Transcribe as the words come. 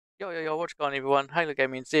Yo, what's going on, everyone? Halo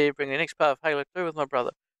Gaming here, bringing the next part of Halo 2 with my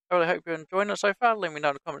brother. I really hope you're enjoying it so far. Let me know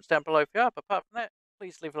in the comments down below if you are. But apart from that,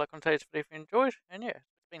 please leave a like on today's video if you enjoyed. And yeah,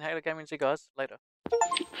 it's been Halo Gaming here, guys. Later.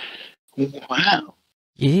 Wow.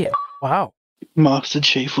 Yeah, wow. Master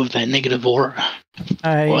Chief with that negative aura.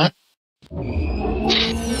 Hey. What? The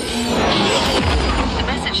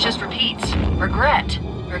message just repeats. Regret.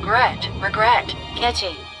 Regret. Regret.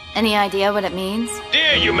 Catchy. Any idea what it means?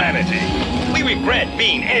 Dear humanity, we regret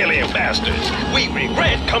being alien bastards. We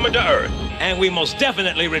regret coming to Earth. And we most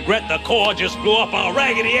definitely regret the Corps just blew up our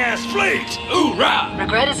raggedy-ass fleet. Hoorah!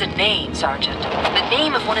 Regret is a name, Sergeant. The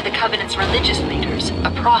name of one of the Covenant's religious leaders.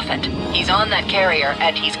 A prophet. He's on that carrier,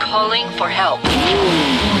 and he's calling for help.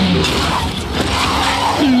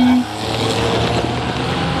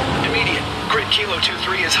 Immediate. Grid Kilo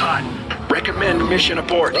 2-3 is hot. Recommend mission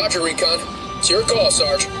abort. Roger, Recon. It's your call,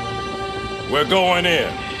 Sarge. We're going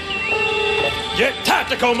in. Get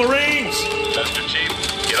tactical, Marines! Master Chief,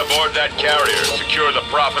 get aboard that carrier. Secure the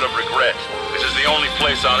Prophet of Regret. This is the only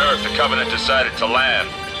place on Earth the Covenant decided to land.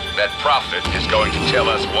 That Prophet is going to tell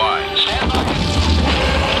us why.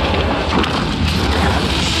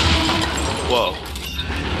 Whoa.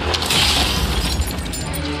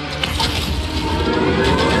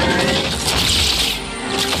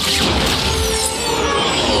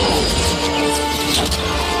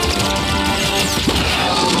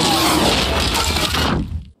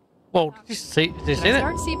 Well, did you see that?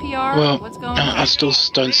 Start CPR. Well, What's going I on? still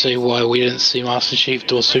don't see why we didn't see Master Chief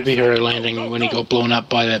do a superhero landing when he got blown up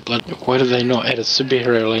by that blood. Why did they not add a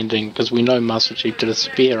superhero landing? Because we know Master Chief did a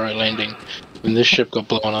superhero landing when this ship got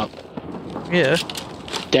blown up. Yeah.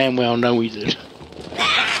 Damn well know we did.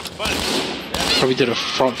 Probably did a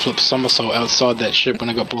front flip somersault outside that ship when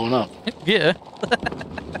it got blown up. Yeah.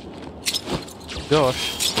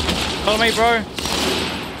 Gosh. Follow me, bro.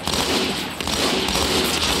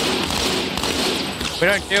 We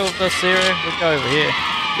don't deal with this area, we go over here.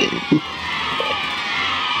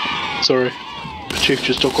 Sorry. The Chief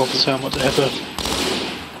just took off his helmet to have a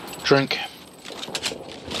drink.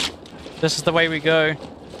 This is the way we go.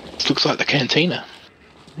 This looks like the cantina.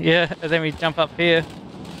 Yeah, and then we jump up here.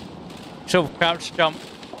 Sort of crouch jump.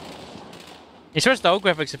 You switch the old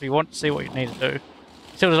graphics if you want to see what you need to do.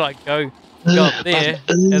 You sort of like go up there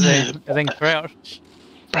and then crouch.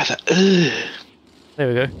 Brother, There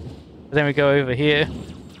we go. And then we go over here.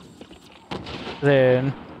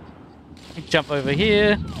 Then we jump over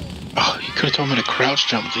here. Oh, you could have told me to crouch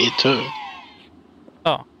jump there too.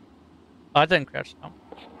 Oh. I didn't crouch jump.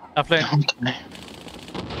 I've learned. Okay.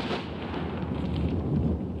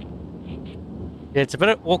 Yeah, it's a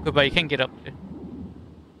bit awkward, but you can get up there.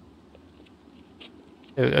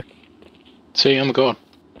 There we go. See, I'm a god.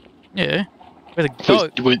 Yeah. Where the go?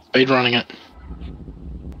 We're speed running it.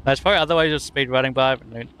 There's probably other ways of speed running, but I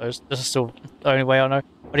haven't learned those. This is still the only way I know.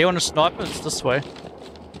 But do you want to snipe it? It's this way.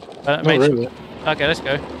 Not really. Okay, let's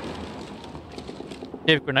go. Do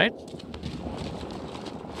you have grenades?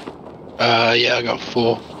 Yeah, I got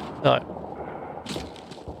 4. Alright.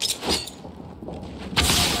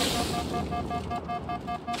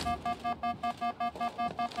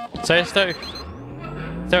 So let's throw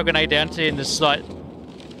a grenade down to you and just like,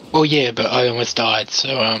 Oh yeah, but I almost died, so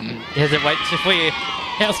you have to wait for your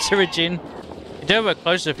health to regen. You do have it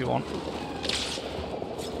closer if you want.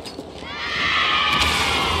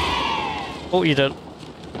 Oh, you did.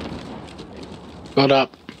 got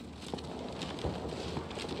up.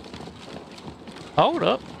 Hold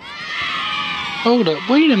up. Hold up,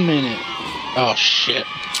 wait a minute. Oh shit.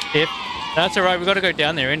 Yep. That's alright, we gotta go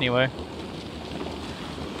down there anyway.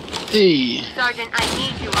 Hey, Sergeant, I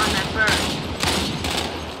need you on that bird.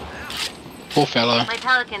 poor fellow. My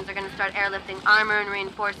Pelicans are gonna start airlifting armor and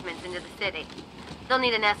reinforcements into the city. They'll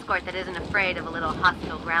need an escort that isn't afraid of a little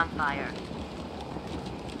hostile ground fire.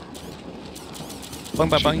 Bang,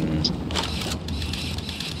 bang, bang.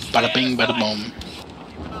 Bada bing, bada boom.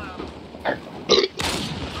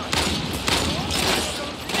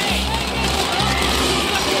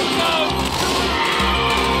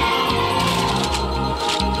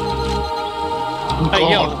 Hey,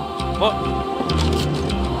 yo. What?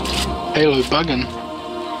 Halo bugging.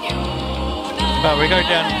 Well, we go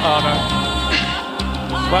down. Oh no.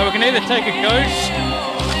 Well, we can either take a ghost,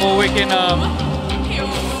 or we can oh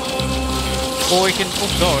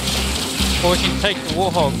gosh, or we can take the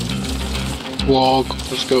warhog. Wog,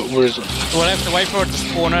 let's go, where is it? We'll have to wait for it to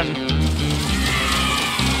spawn in.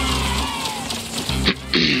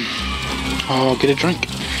 Oh, get a drink.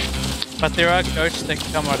 But there are ghosts that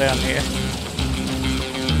come right down here.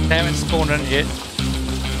 They haven't spawned in yet.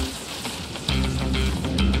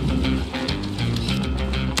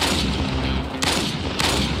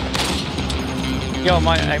 Yo,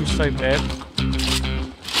 my aim's so bad.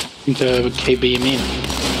 The KBMN.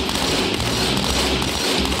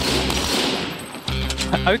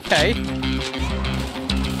 Okay.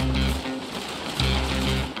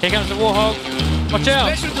 Here comes the Warhog. Watch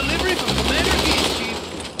out! Special delivery from Commander Keith, Chief.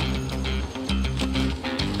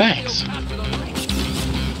 Thanks.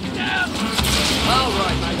 All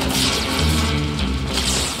right, my guy.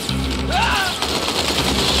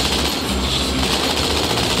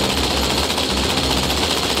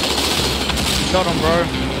 Got him, bro.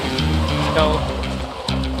 Go.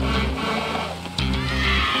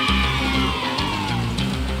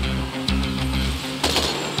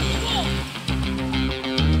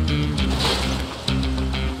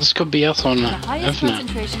 This could be us on The highest Infinite.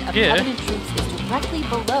 concentration of Yeah. Covenant troops is directly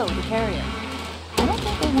below the carrier. I don't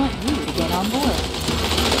think they want you to get on board.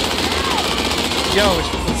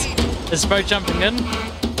 Yo, is boat jumping in?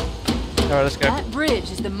 Alright, let's go. That bridge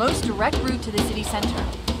is the most direct route to the city center.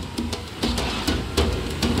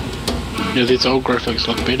 Yeah, these old graphics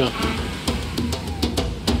look better.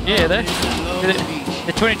 Yeah, the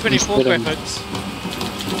 2024 Instead of- graphics.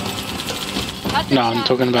 No, I'm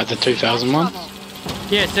talking about the 2000 one.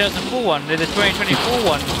 Yeah, 2004 one. They're the 2024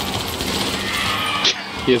 one.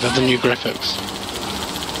 Yeah, they're the new graphics.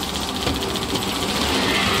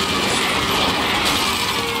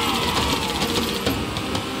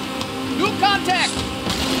 New contact.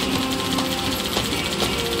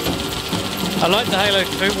 I like the Halo 2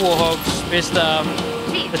 Warhogs. It's the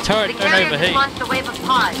turret the don't carrier just overheat. launched a wave of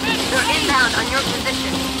pods. They're inbound on your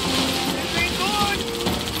position. This ain't good.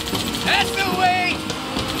 That's the way.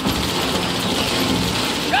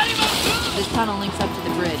 Got him up good. This tunnel links up to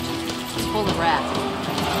the bridge. It's full of rats.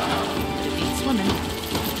 But it beats swimming.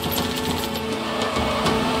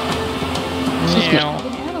 Meow. I've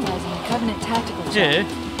been analyzing the Covenant tactical Yeah. chart.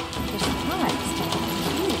 They're surprised.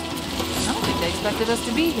 Confused. I don't think they expected us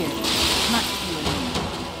to be here. Not you and me.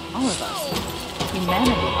 All of us.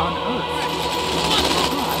 Humanity on Earth. Odd,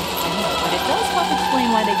 I know, but it does help explain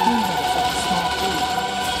why they came here with such a small fleet.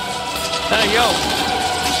 Hey, yo.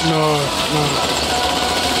 No, no.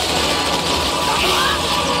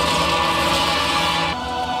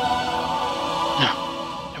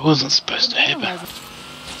 No, it wasn't supposed to happen.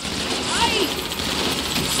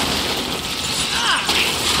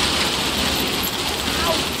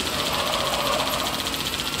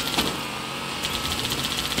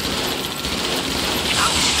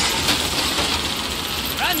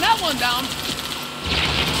 Ran that one down.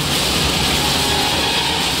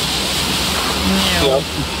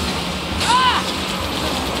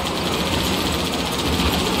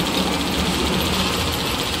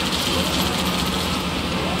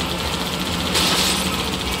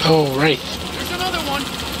 Oh, Wraith. There's another one.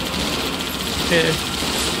 Yeah.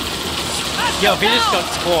 That's Yo, him he just down. got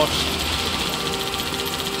squashed.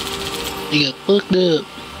 He got fucked up.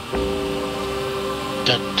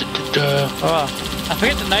 Da, da, da, da. Oh, I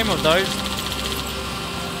forget the name of those.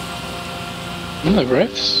 No,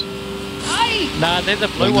 Wraiths? Nah, they're the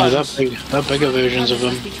blue No, ones. they're bigger versions of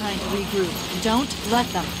Others them. must be trying to regroup. Don't let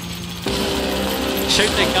them. Shoot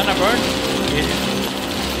the gunner, bro. Yeah.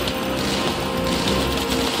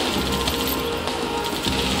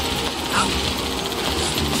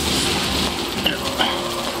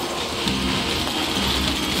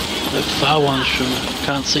 The far ones from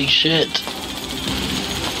can't see shit.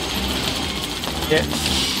 Yeah.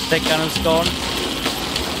 That gunner's gone.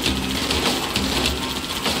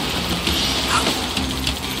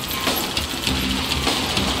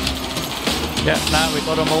 Yeah, nah, we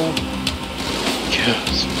got them all. Yeah,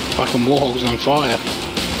 it's fucking Warhog's on fire.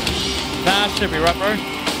 Nah, should be right, bro.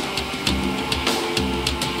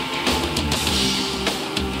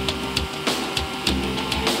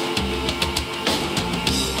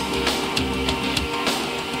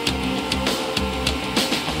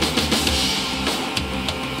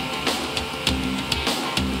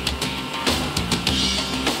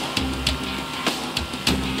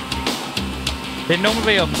 There'd normally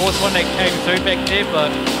be a fourth one that came through back there, but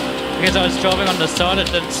because I was driving on the side, it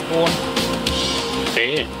didn't spawn.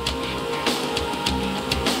 Fair.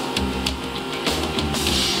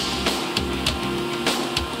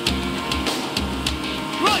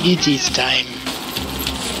 It is time.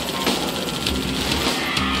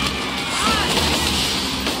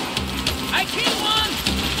 I killed one.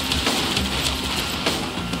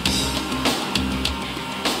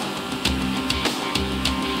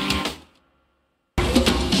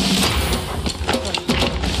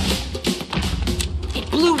 It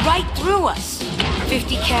blew right through us.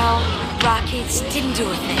 50 cal rockets didn't do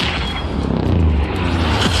a thing.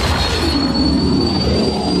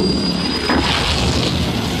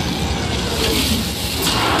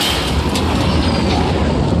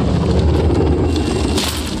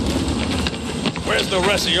 the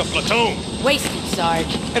rest of your platoon? Wasted,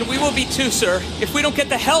 Sarge. And we will be too, sir, if we don't get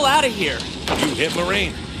the hell out of here. You hit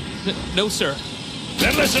Marine? No, sir.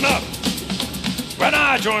 Then listen up. When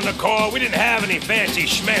I joined the Corps, we didn't have any fancy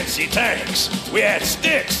schmancy tanks. We had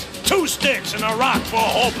sticks. 2 sticks and a rock for a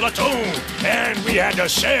whole platoon. And we had to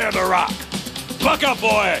share the rock. Buck up,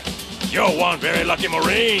 boy. You're one very lucky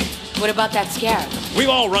Marine. What about that Scarab? We've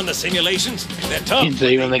all run the simulations. They're tough. You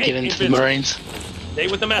see when they get into the Marines. Stay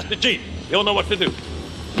with the Master Chief. He'll know what to do.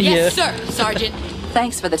 Yes, sir, Sergeant.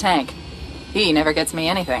 Thanks for the tank. He never gets me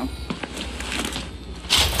anything.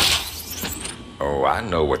 Oh, I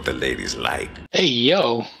know what the ladies like. Hey,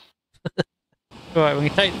 yo. Right, we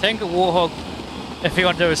can take tank or Warthog if you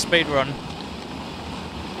want to do a speed run.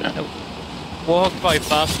 Yeah. Warthog's probably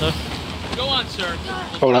faster. Go on, sir.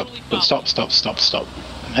 Hold up. Stop.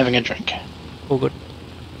 I'm having a drink. All good.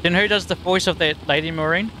 Then who does the voice of that lady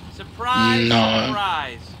Marine? Surprise! No.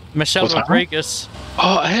 Surprise! Michelle What's that? Rodriguez.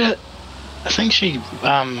 Oh, I think she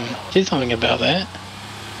did something about that.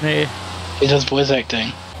 Yeah. She does voice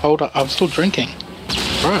acting. Hold up, I'm still drinking.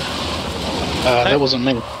 Bro. That wasn't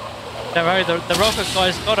me. Don't worry, the rocket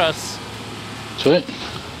guy's got us. Sweet.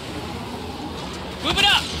 Move it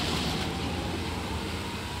up!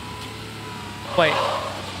 Wait,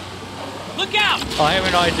 Look out! I have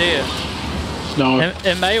an idea. No.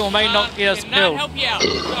 It may or may not get us cannot killed. help you out.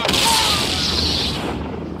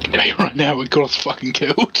 Okay, right now we got us fucking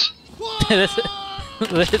killed. that's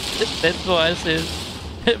why I said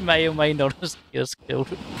it may or may not get us killed.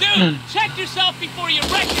 Dude, check yourself before you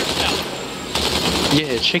wreck yourself!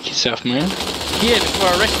 Yeah, check yourself, man. Yeah, before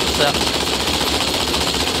I wreck myself.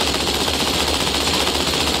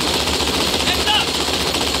 Heads up!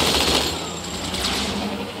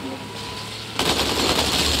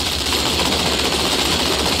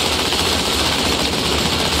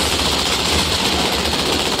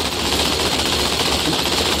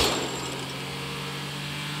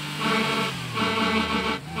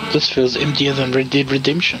 This feels emptier than Red Dead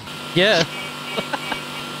Redemption. Yeah.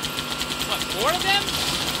 What, 4 of them?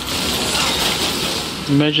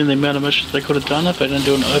 Imagine the amount of missions they could have done if they didn't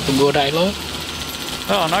do an open world Halo.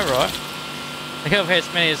 Oh, I know, right? They could have had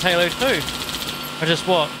as many as Halo 2. Or just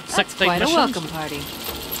what? 16 Quite missions? a welcome party.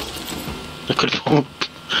 They could have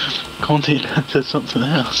content into something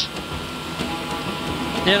else.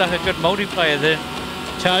 Yeah, like a good multiplayer then.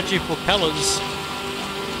 Charge you for colours.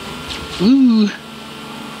 Ooh.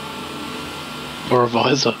 Or a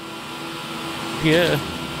visor. Yeah.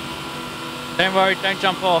 Don't worry, don't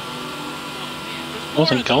jump off.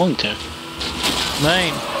 Wasn't going to.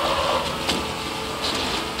 Mean.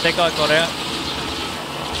 That guy got out.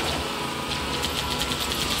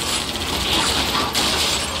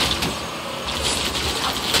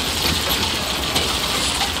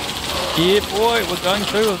 Yeah, boy, we're going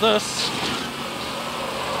through with this.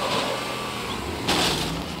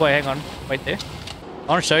 Wait, hang on. Wait there. I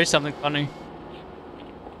want to show you something funny.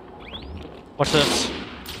 Watch this.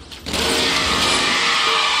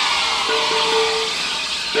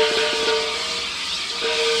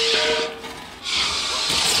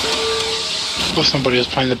 Or somebody was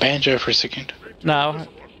playing the banjo for a second. No.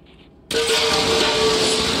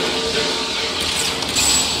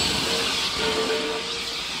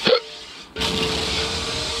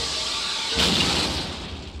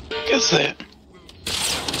 Guess that.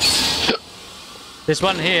 There's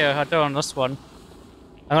one here. I do on this one.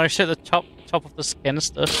 I'm gonna shoot the top of this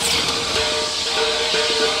canister.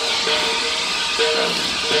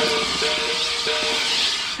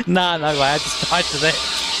 Nah, no way. I just died to that.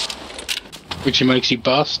 Which makes you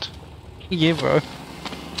bust. Yeah, bro.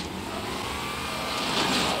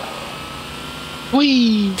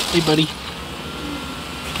 Whee! Hey, buddy.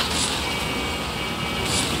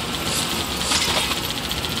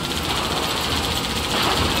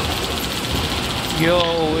 Yo,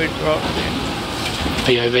 it dropped in.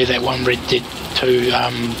 POV, that one Red Dead 2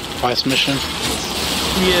 vice mission.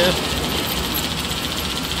 Yeah.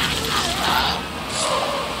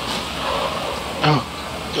 Oh,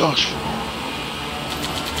 gosh.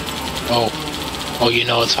 Oh, you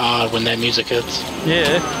know it's hard when that music hits.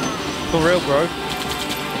 Yeah. For real, bro.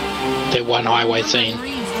 That one highway scene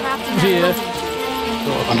Yeah.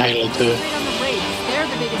 on Halo 2. They're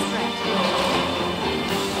the biggest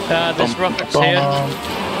threat. There's rockets here.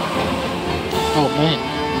 Oh, man.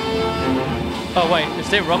 Oh, wait. Is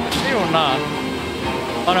there rockets here or not?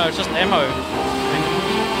 Oh, no. It's just ammo.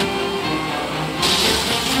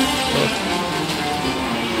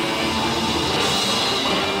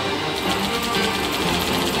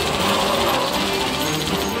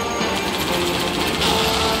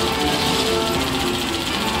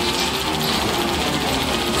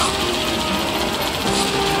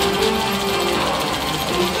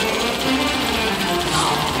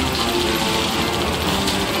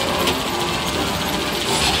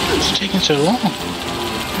 It's taking so long.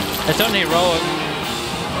 It's only heroic.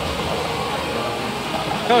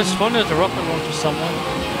 Oh, it's funny there's a rocket launcher somewhere.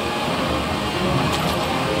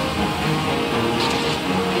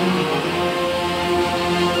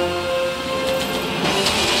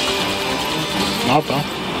 Marble.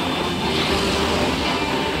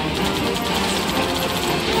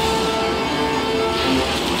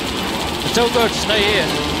 It's all good, stay here.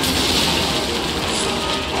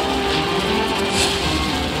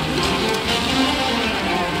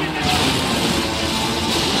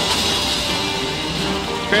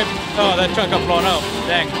 Crip. Oh, that truck got blown up.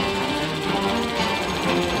 Dang.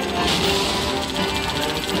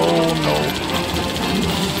 Oh no.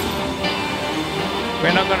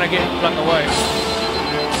 We're not gonna get flung away.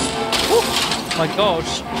 Woo. My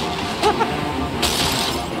gosh.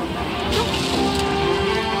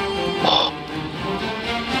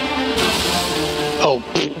 Oh.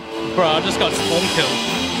 Bro, I just got spawn killed.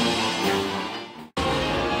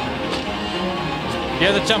 You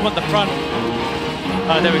have to jump on the front.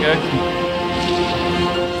 Ah, there we go.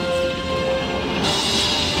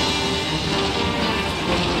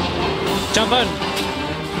 Jump in.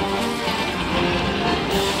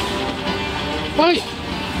 Wait.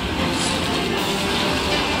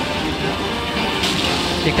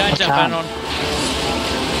 You can't jump in on.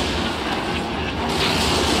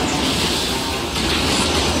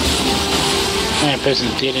 Man,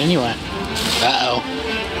 person's dead anyway. Uh-oh.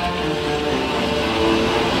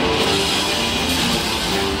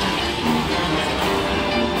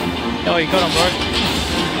 Oh, you got him, bro.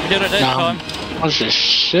 You did it that time. I was just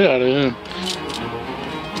shit out of him.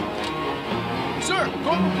 Sir,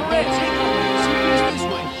 Corporal Perez, incoming. This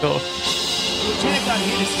way. Cool. The lieutenant got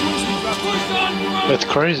hit as soon as we dropped. Push on, bro. That's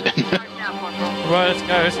crazy. Right, let's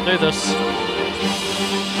go. Let's do this.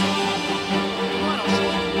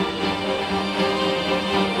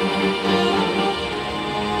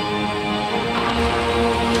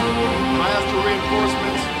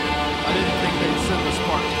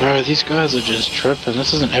 Bro, these guys are just tripping.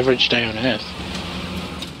 This is an average day on Earth.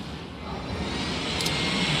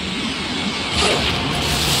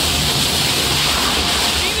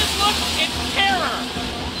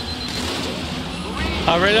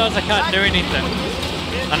 I realise I can't do anything.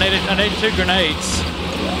 I need 2 grenades.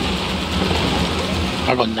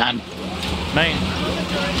 I got none. Man.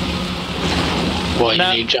 Well, you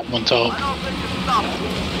need to jump on top.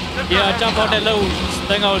 Yeah, I jump on that little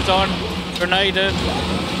thing I was on, grenade it,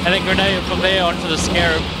 and then grenade it from there onto the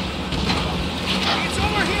scarab. It's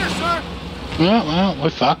over here, sir. Well, we're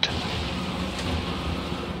fucked.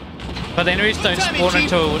 But the enemies don't spawn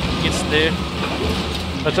until it gets there.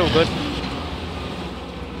 That's all good.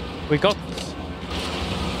 We got this.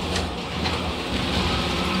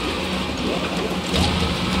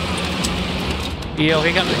 Yo,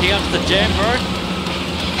 here comes the jam, bro.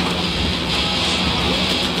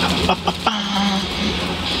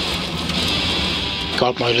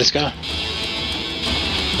 God mode, let's go.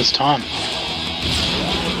 It's time.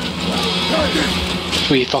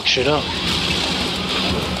 We fuck shit up.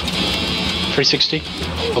 360.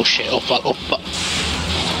 Oh shit, oh fuck, oh fuck.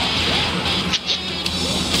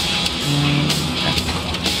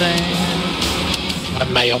 I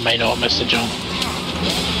may or may not miss the jump.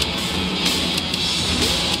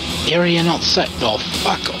 Area not set. Oh,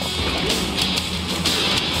 fuck off.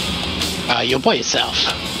 You're by yourself.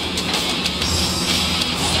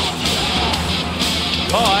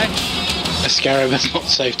 Bye. A scarab is not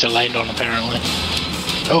safe to land on, apparently.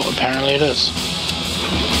 Oh, apparently it is.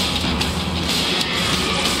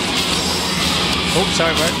 Oh,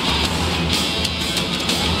 sorry, bro.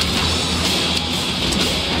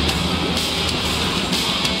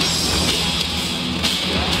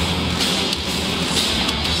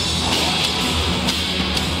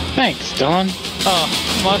 Thanks, Dylan. Oh,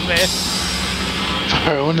 my bad.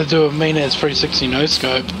 I want to do a mean as 360 no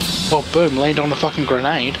scope. Oh, boom, land on a fucking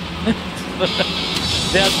grenade.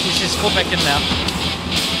 Yeah, you just go back in now.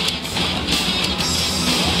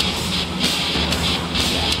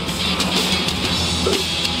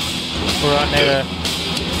 We're right near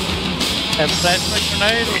a plasma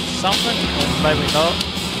grenade or something, or maybe not.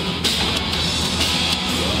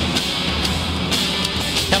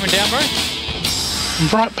 Coming down, bro? I'm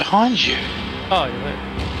right behind you. Oh, you're there.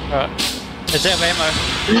 Alright. Let's have ammo.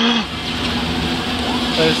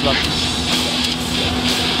 There's luck.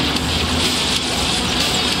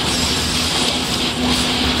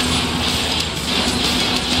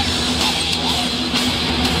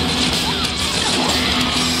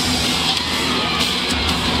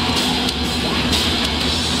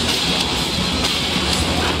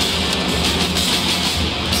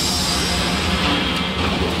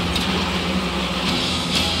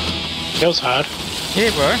 That was hard.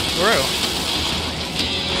 Yeah, bro. For real.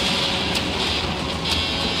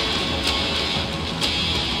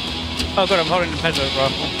 Oh god, I'm holding the peso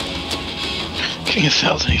rifle. Getting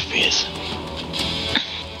 1,000 FPS.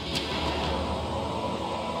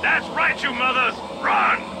 That's right, you mothers!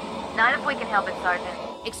 Run! Not if we can help it, Sergeant.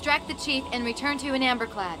 Extract the chief and return to an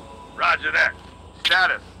amberclad. Roger that.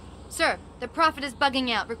 Status. Sir, the Prophet is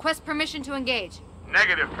bugging out. Request permission to engage.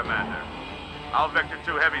 Negative, Commander. I'll vector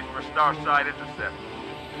 2 heavies for Starside intercept.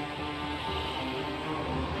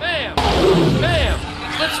 Bam! Bam!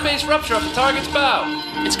 Slip space rupture off the target's bow.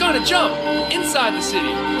 It's going to jump inside the city.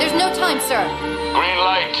 There's no time, sir. Green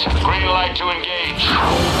light. Green light to engage.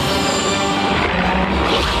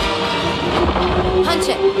 Punch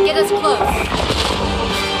it. Get us close.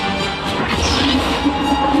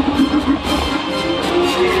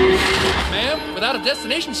 Ma'am, without a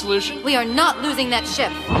destination solution... We are not losing that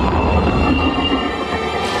ship.